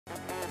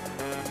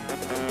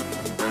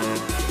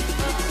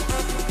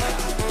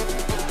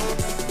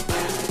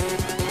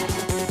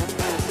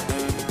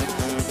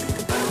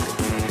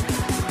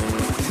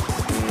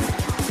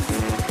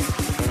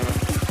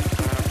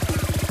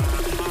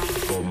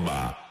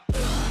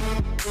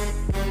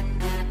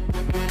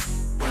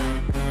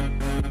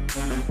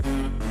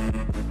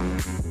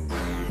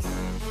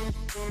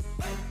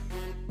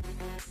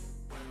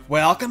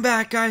Welcome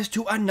back, guys,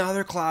 to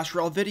another Clash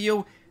Royale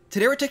video.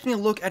 Today we're taking a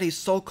look at a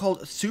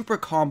so-called super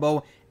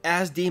combo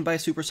as deemed by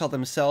Supercell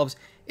themselves.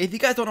 If you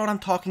guys don't know what I'm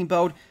talking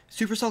about,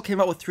 Supercell came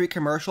out with 3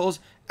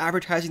 commercials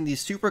advertising these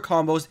super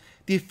combos.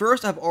 The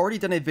first I've already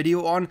done a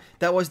video on,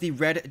 that was the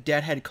Red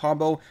Deadhead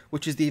combo,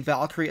 which is the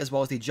Valkyrie as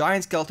well as the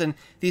Giant Skeleton.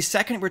 The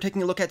second we're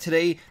taking a look at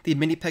today, the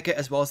Mini Pekka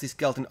as well as the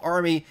Skeleton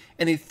Army.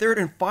 And the third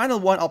and final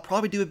one, I'll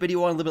probably do a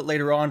video on a little bit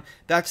later on,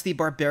 that's the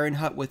Barbarian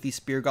Hut with the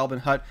Spear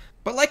Goblin Hut.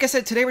 But like I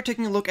said, today we're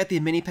taking a look at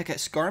the Mini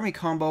Pekka Army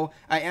Combo.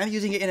 I am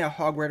using it in a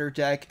Hog Rider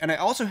deck, and I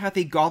also have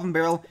the Goblin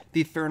Barrel,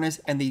 the Furnace,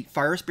 and the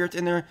Fire Spirit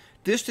in there,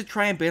 just to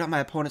try and bait out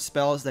my opponent's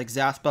spells like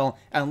Zap Spell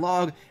and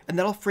Log, and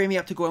that'll free me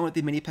up to go in with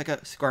the Mini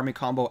Pekka Army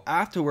Combo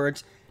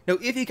afterwards. Now,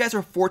 if you guys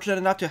are fortunate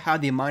enough to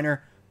have the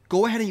Miner,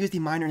 go ahead and use the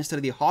Miner instead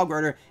of the Hog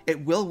Rider.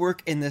 It will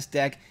work in this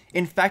deck.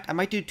 In fact, I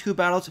might do 2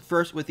 battles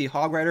first with the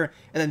Hog Rider,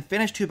 and then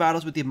finish 2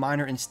 battles with the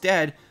Miner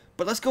instead.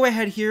 But let's go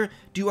ahead here,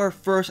 do our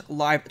first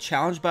live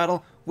challenge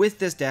battle with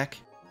this deck.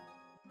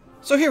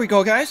 So here we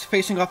go, guys,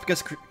 facing off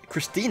against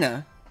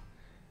Christina.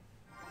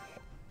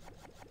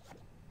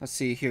 Let's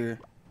see here.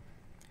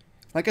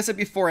 Like I said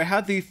before, I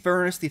had the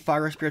Furnace, the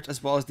Fire Spirits,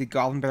 as well as the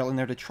Goblin Barrel in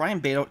there to try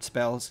and bait out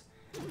spells.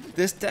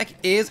 This deck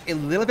is a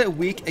little bit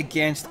weak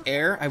against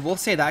air, I will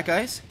say that,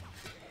 guys.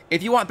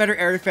 If you want better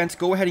air defense,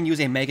 go ahead and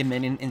use a Mega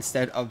Minion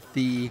instead of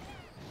the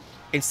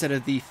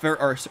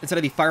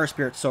Fire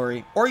Spirit,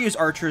 sorry. Or use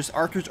Archers.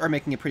 Archers are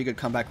making a pretty good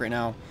comeback right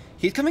now.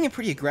 He's coming in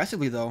pretty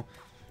aggressively, though.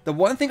 The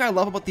one thing I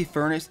love about the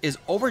Furnace is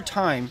over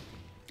time,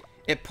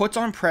 it puts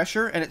on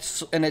pressure and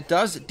it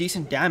does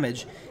decent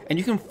damage, and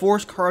you can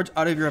force cards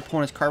out of your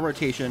opponent's card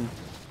rotation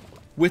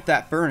with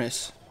that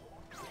Furnace.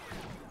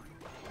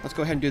 Let's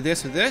go ahead and do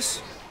this with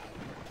this.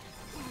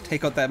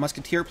 Take out that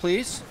Musketeer,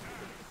 please.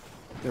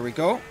 There we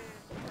go.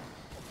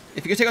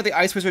 If you could take out the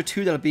Ice Wizard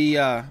too, that'll be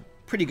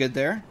pretty good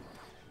there.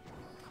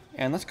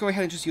 And let's go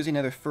ahead and just use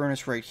another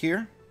Furnace right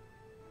here.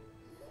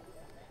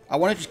 I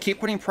want to just keep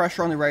putting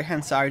pressure on the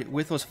right-hand side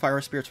with those Fire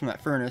Spirits from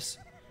that Furnace.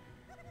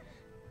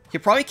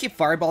 He'll probably keep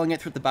fireballing it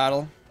through the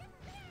battle,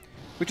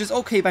 which is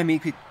okay by me,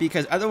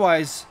 because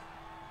otherwise,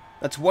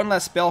 that's one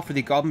less spell for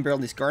the Goblin Barrel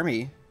and the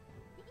Skarmy.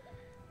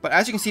 But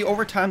as you can see,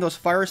 over time, those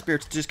Fire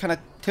Spirits just kind of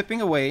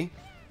chipping away,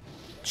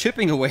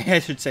 I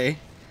should say.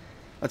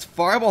 Let's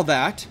fireball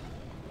that.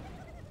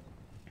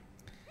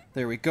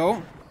 There we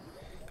go.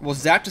 We'll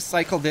zap to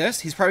cycle this.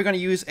 He's probably going to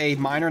use a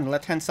Miner on the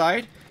left-hand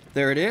side.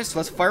 There it is. So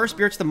let's Fire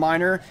Spirits the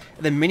Miner,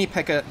 and then Mini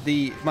Pekka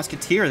the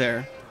Musketeer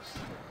there.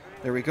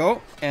 There we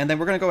go. And then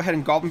we're going to go ahead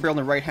and Goblin Barrel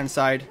on the right-hand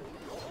side.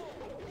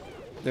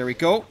 There we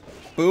go.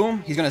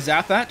 Boom. He's going to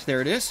zap that.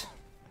 There it is.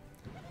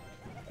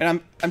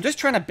 And I'm just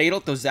trying to bait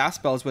out those zap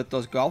spells with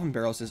those Goblin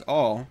Barrels is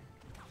all.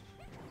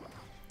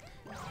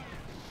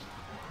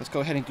 Let's go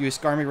ahead and do a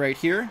Skarmy right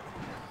here.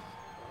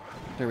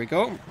 There we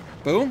go.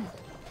 Boom.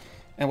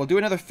 And we'll do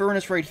another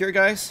Furnace right here,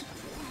 guys.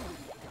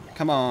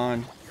 Come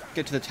on.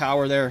 Get to the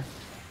tower there.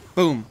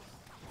 Boom.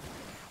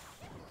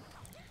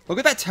 Look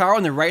at that tower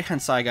on the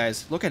right-hand side,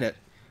 guys. Look at it.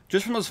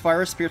 Just from those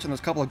Fire Spirits and those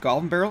couple of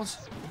Goblin Barrels.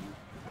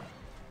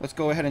 Let's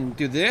go ahead and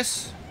do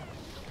this.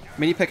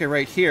 Mini Pekka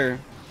right here.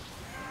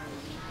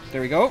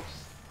 There we go.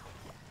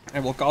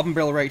 And we'll Goblin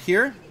Barrel right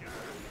here.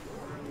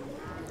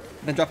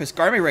 Then drop his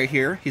Skarmy right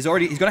here.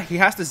 He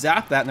has to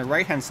zap that on the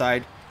right-hand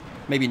side.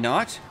 Maybe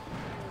not.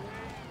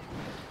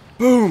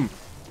 Boom!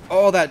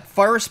 Oh, that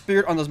Fire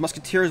Spirit on those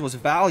Musketeers was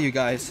value,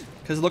 guys.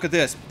 Because look at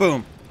this.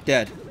 Boom.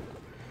 Dead.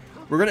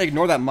 We're going to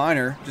ignore that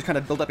Miner. Just kind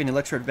of build up an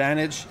Elixir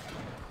advantage.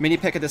 Mini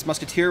Pekka this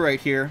Musketeer right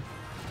here.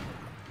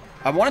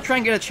 I want to try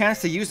and get a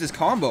chance to use this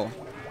combo.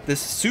 This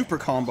super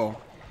combo.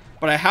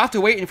 But I have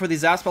to wait for the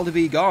Zap Spell to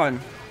be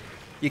gone.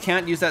 You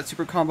can't use that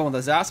super combo when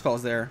the Zap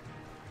Spell's there.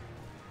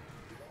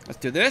 Let's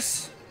do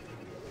this.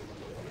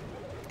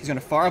 He's going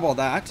to fireball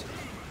that.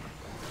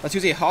 Let's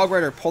use a Hog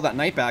Rider to pull that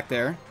Knight back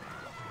there.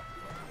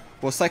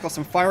 We'll cycle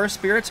some Fire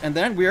Spirits, and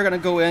then we are going to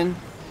go in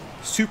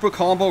super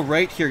combo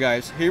right here,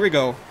 guys. Here we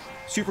go.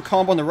 Super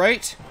combo on the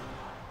right.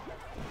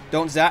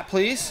 Don't zap,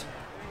 please.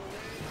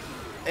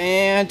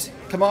 And,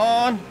 come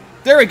on.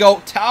 There we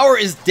go. Tower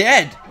is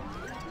dead.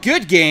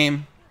 Good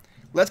game.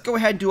 Let's go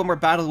ahead and do one more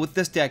battle with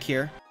this deck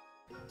here.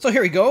 So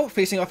here we go,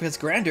 facing off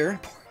against Grander.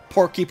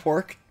 Porky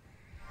Pork.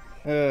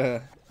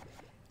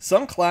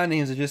 Some clan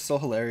names are just so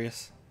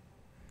hilarious.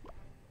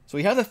 So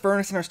we have the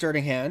Furnace in our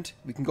starting hand.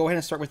 We can go ahead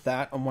and start with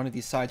that on one of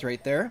these sides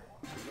right there.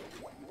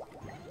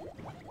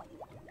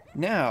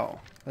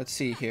 Now, let's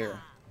see here.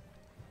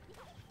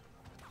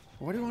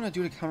 What do we want to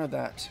do to counter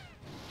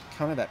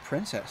that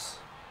Princess?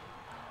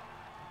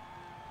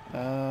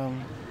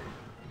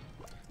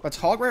 Let's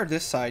Hog Rider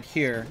this side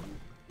here.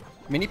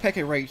 Mini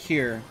Pekka right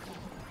here.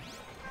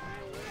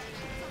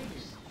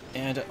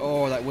 And,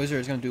 oh, that Wizard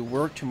is going to do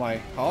work to my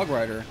Hog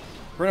Rider.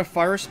 We're going to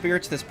Fire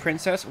Spirits this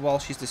Princess while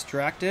she's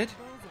distracted.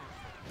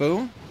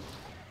 Boom.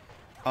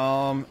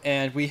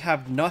 And we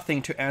have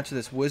nothing to answer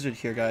this Wizard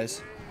here,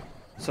 guys.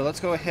 So let's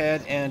go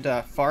ahead and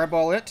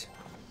Fireball it.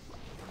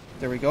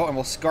 There we go. And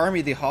we'll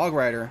Skarmy the Hog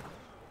Rider.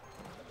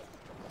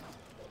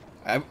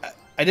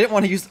 I I didn't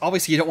want to use...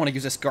 Obviously, you don't want to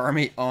use a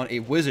Skarmy on a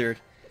wizard.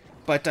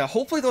 But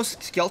hopefully those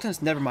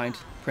skeletons... Never mind,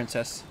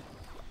 princess.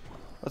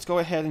 Let's go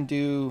ahead and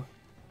do...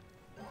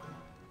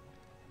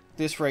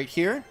 this right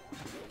here.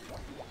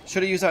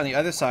 Should have used that on the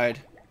other side.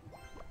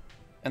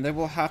 And then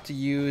we'll have to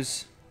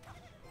use...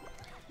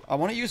 I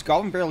want to use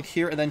Goblin Barrel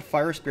here and then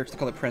Fire Spirits to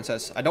kill the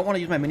princess. I don't want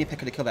to use my Mini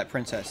Pekka to kill that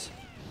princess.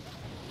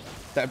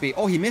 That would be...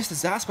 Oh, he missed the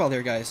Zap spell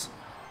there, guys.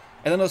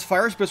 And then those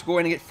Fire Spirits go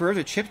in and get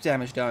further chip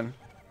damage done.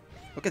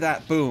 Look at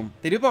that. Boom.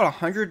 They do about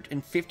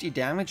 150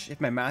 damage, if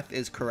my math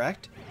is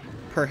correct,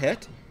 per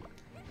hit.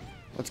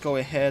 Let's go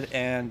ahead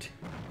and...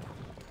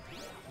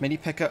 Mini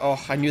Pekka. Oh,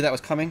 I knew that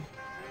was coming.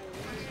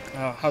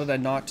 How did I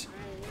not...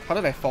 How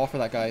did I fall for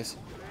that, guys?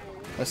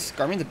 Let's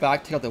Skarmy in the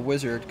back, take out the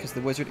wizard, because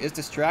the wizard is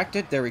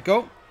distracted. There we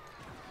go.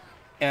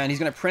 And he's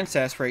going to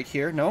princess right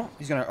here. No,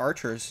 he's going to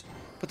archers.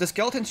 But the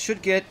skeletons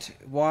should get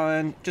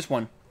one... Just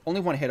one. Only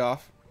one hit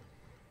off.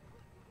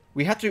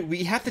 We have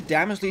the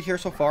damage lead here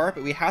so far,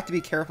 but we have to be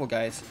careful,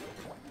 guys.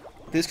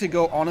 This could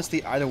go,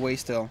 honestly, either way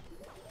still.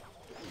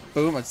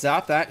 Boom, let's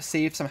zap that.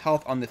 Save some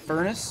health on the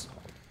furnace.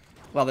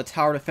 Allow the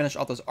tower to finish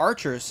off those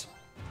archers.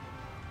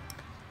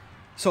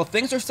 So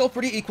things are still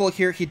pretty equal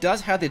here. He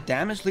does have the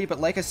damage lead, but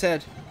like I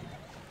said,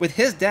 with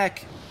his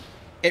deck,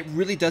 it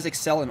really does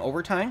excel in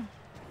overtime.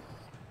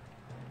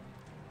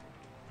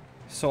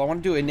 So I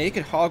want to do a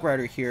Naked Hog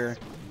Rider here.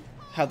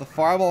 Have the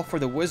Fireball for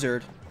the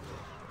Wizard.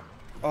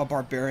 Oh,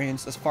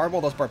 Barbarians. Let's Fireball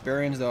those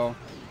Barbarians, though.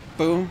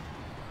 Boom.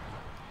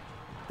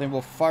 Then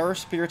we'll Fire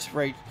Spirits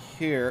right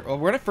here. Well,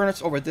 we're going to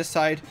Furnace over this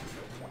side.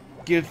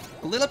 Give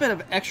a little bit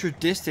of extra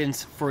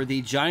distance for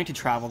the Giant to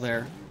travel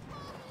there.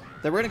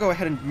 Then we're going to go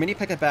ahead and Mini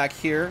Pekka back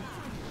here.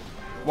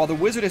 While the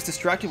Wizard is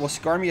distracted, we'll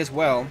Skarmy as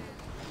well.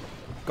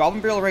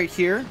 Goblin Barrel right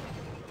here.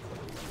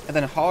 And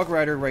then Hog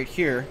Rider right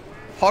here.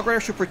 Hog Rider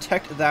should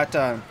protect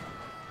that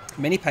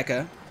Mini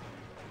Pekka.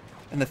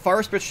 And the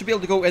Fire Spirit should be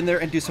able to go in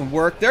there and do some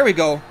work. There we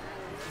go.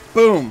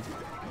 Boom.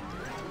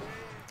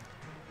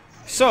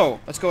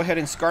 So, let's go ahead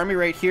and Skarmy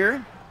right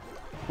here.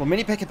 We'll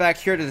Mini Pekka back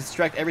here to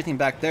distract everything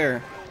back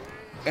there.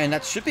 And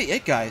that should be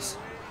it, guys.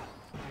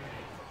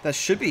 That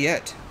should be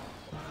it.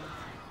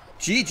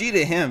 GG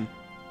to him.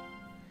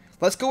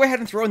 Let's go ahead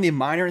and throw in the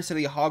Miner instead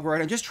of the Hog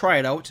Rider and just try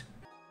it out.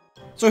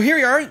 So here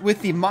we are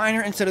with the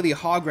Miner instead of the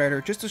Hog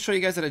Rider, just to show you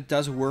guys that it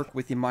does work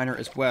with the Miner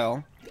as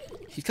well.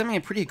 He's coming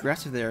in pretty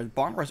aggressive there. The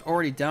Bomber is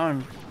already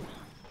down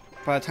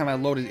by the time I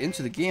loaded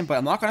into the game, but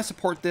I'm not going to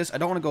support this. I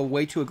don't want to go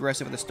way too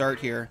aggressive at the start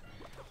here.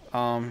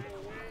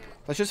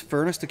 Let's just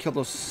Furnace to kill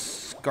those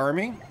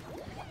Skarmy.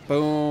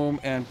 Boom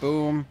and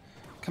boom.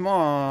 Come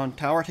on,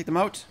 Tower, take them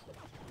out.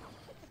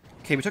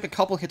 Okay, we took a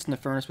couple hits in the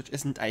Furnace, which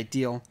isn't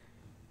ideal.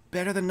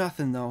 Better than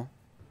nothing, though.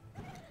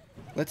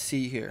 Let's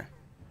see here.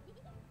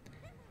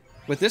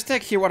 With this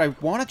deck here, what I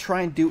want to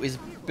try and do is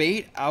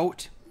bait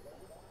out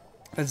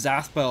a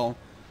Zaspel.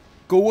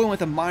 Go in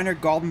with a Miner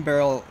Goblin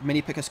Barrel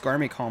Mini Pekka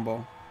Skarmy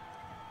combo.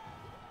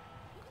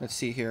 Let's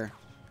see here.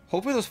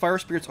 Hopefully those Fire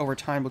Spirits over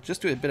time will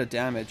just do a bit of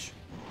damage.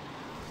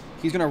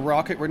 He's going to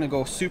rocket. We're going to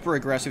go super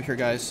aggressive here,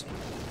 guys.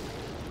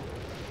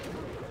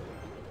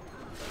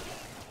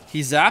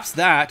 He zaps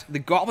that. The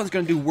Goblin's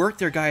going to do work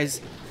there,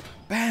 guys.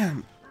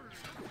 Bam.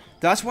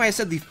 That's why I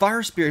said the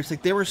Fire Spirits,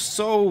 like, they were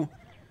so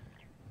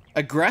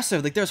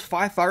aggressive. Like, there's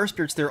 5 Fire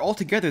Spirits there.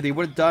 Altogether, they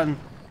would have done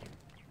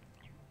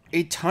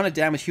a ton of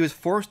damage. He was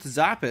forced to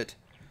zap it.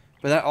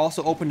 But that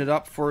also opened it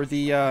up for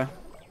the,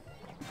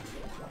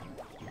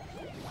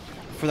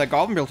 for that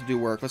Goblin Barrel to do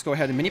work. Let's go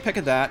ahead and Mini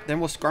Pekka that. Then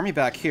we'll Skarmy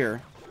back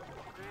here.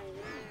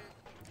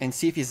 And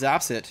see if he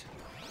zaps it.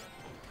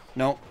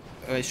 No.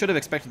 I should have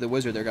expected the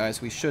Wizard there,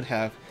 guys. We should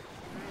have.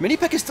 Mini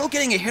Pekka is still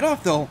getting a hit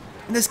off, though.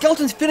 And the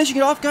Skeleton's finishing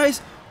it off,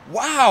 guys.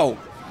 Wow.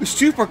 The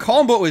super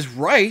combo is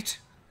right.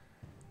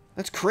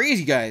 That's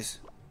crazy, guys.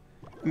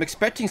 I'm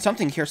expecting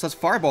something here, so let's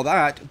Fireball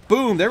that.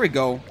 Boom. There we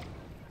go.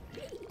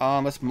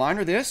 Let's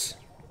Miner this.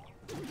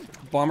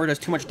 Bomber does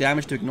too much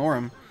damage to ignore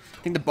him.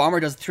 I think the Bomber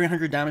does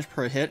 300 damage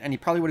per hit, and he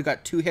probably would have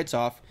got 2 hits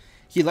off.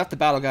 He left the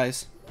battle,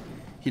 guys.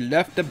 He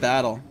left the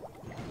battle.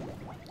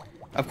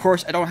 Of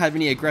course, I don't have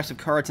any aggressive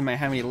cards in my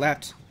hand when he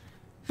left.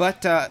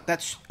 But, I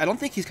don't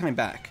think he's coming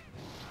back.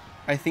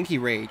 I think he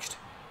raged.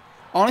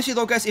 Honestly,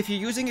 though, guys, if you're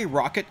using a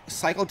Rocket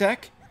Cycle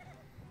deck,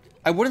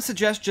 I wouldn't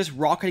suggest just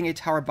rocketing a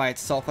tower by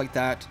itself like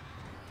that.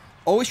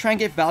 Always try and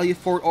get value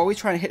for it. Always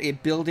try and hit a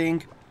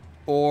building.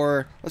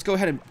 Or, let's go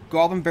ahead and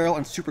Goblin Barrel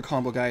and Super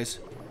Combo, guys.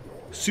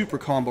 Super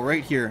Combo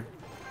right here.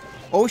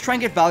 Always try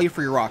and get value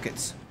for your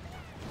rockets.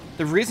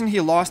 The reason he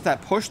lost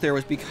that push there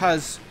was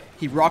because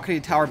he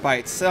rocketed a tower by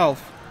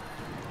itself.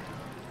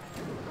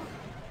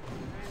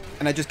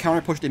 And I just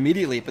counter pushed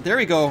immediately. But there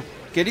we go.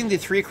 Getting the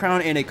 3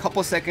 crown in a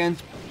couple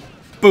seconds.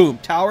 Boom.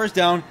 Towers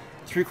down.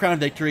 3 crown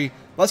victory.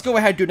 Let's go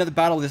ahead and do another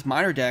battle with this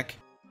Miner deck.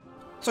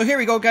 So here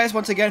we go, guys.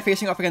 Once again,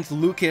 facing off against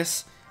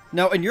Lucas.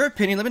 Now, in your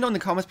opinion, let me know in the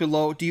comments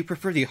below. Do you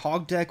prefer the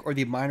Hog deck or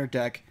the Miner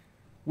deck?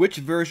 Which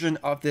version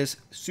of this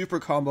super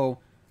combo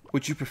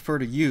would you prefer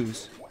to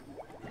use?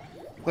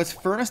 Let's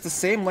Furnace the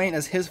same lane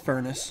as his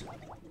Furnace.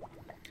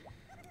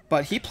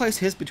 But he placed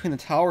his between the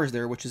towers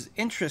there, which is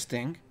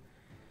interesting.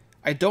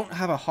 I don't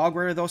have a Hog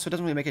Rider though, so it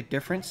doesn't really make a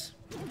difference.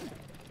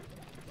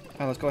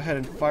 Let's go ahead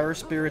and Fire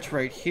Spirits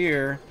right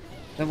here.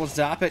 Then we'll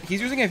zap it.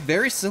 He's using a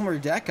very similar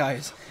deck,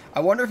 guys.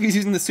 I wonder if he's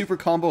using the super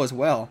combo as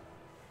well.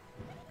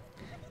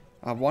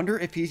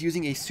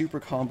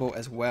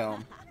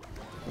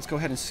 Let's go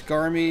ahead and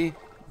Skarmy,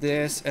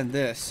 this, and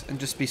this. And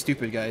just be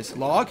stupid, guys.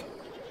 Log?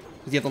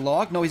 Does he have the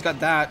log? No, he's got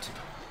that.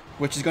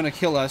 Which is going to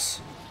kill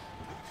us.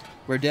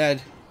 We're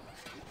dead.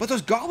 But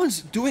those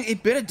goblins doing a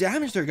bit of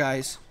damage there,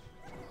 guys.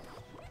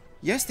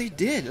 Yes, they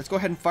did. Let's go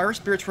ahead and Fire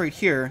Spirits right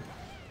here.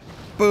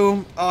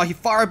 Boom. Oh, he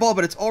Fireball,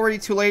 but it's already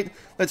too late.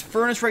 Let's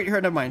Furnace right here.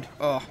 Never mind.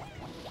 Oh.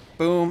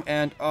 Boom,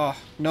 and oh,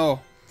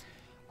 no.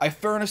 I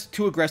Furnaced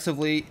too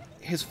aggressively.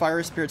 His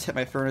Fire Spirits hit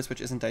my Furnace,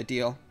 which isn't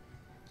ideal.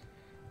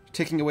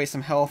 Taking away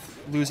some health,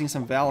 losing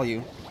some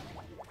value.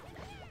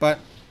 But,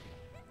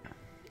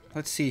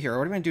 let's see here.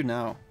 What are we going to do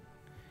now?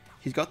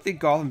 He's got the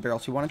Goblin Barrel,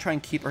 so we want to try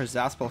and keep our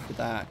Zaspel for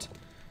that.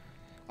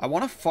 I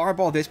want to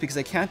Fireball this because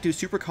I can't do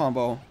Super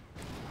Combo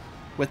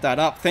with that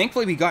up.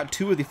 Thankfully, we got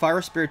 2 of the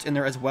Fire Spirits in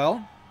there as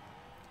well.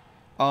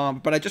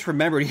 But I just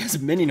remembered he has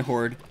Minion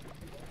Horde.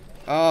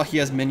 Oh, he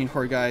has Minion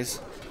Horde,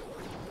 guys.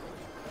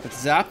 Let's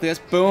zap this.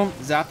 Boom.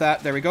 Zap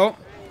that. There we go.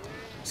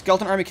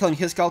 Skeleton Army killing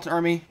his Skeleton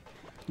Army.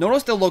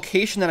 Notice the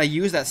location that I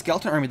use that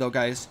Skeleton Army, though,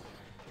 guys.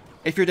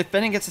 If you're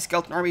defending against a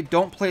Skeleton Army,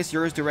 don't place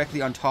yours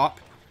directly on top.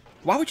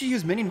 Why would you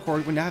use Minion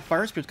Horde when you have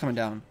Fire Spirits coming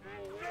down?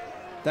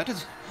 That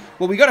is...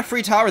 Well, we got a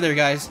free tower there,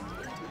 guys.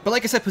 But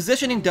like I said,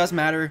 positioning does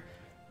matter.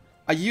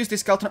 I used the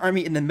Skeleton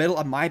Army in the middle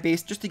of my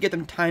base just to get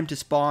them time to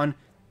spawn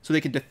so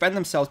they can defend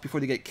themselves before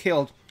they get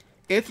killed.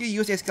 If you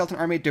use a Skeleton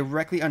Army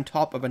directly on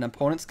top of an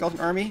opponent's Skeleton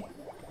Army,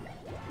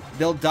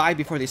 they'll die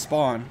before they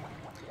spawn.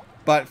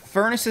 But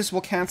Furnaces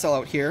will cancel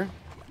out here.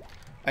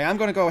 I am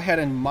going to go ahead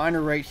and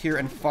Miner right here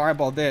and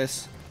Fireball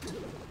this.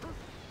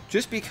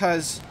 Just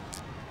because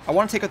I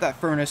want to take out that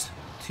Furnace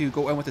to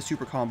go in with a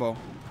super combo.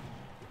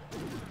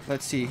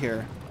 Let's see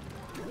here.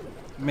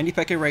 Mini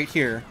Pekka right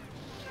here.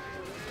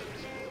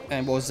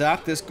 And we'll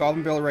zap this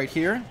Goblin Barrel right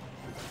here.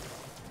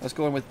 Let's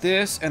go in with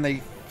this and the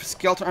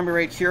Skeleton Army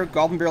right here.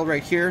 Goblin Barrel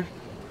right here.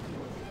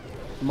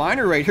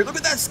 Miner right here. Look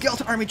at that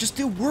Skeleton Army just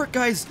do work,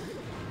 guys.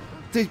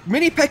 The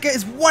Mini Pekka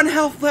is 1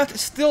 health left.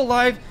 Still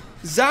alive.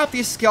 Zap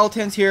these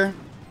skeletons here.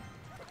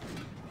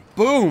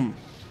 Boom.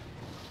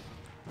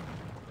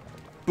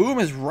 Boom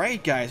is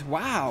right, guys.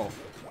 Wow.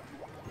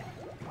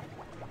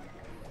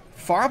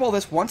 Fireball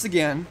this once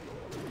again.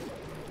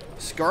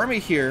 Skarmy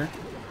here.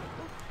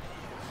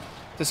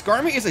 The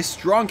Skarmy is a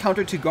strong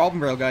counter to Goblin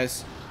Barrel,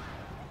 guys.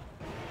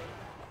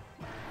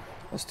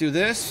 Let's do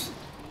this.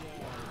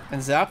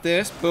 And zap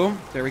this. Boom.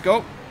 There we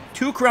go.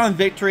 2 crown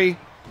victory.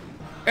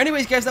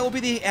 Anyways, guys, that will be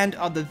the end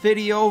of the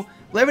video.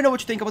 Let me know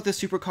what you think about this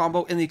super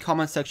combo in the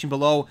comments section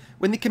below.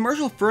 When the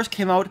commercial first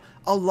came out,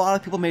 a lot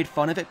of people made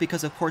fun of it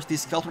because, of course, the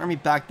Skeleton Army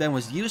back then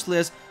was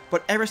useless.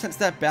 But ever since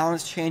that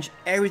balance changed,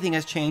 everything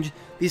has changed.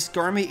 The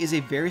Skarmy is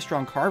a very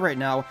strong card right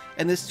now,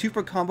 and this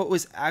super combo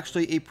is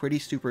actually a pretty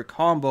super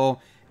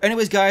combo.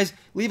 Anyways, guys,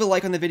 leave a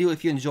like on the video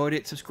if you enjoyed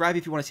it. Subscribe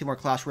if you want to see more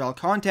Clash Royale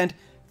content.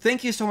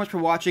 Thank you so much for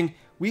watching.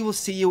 We will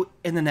see you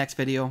in the next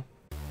video.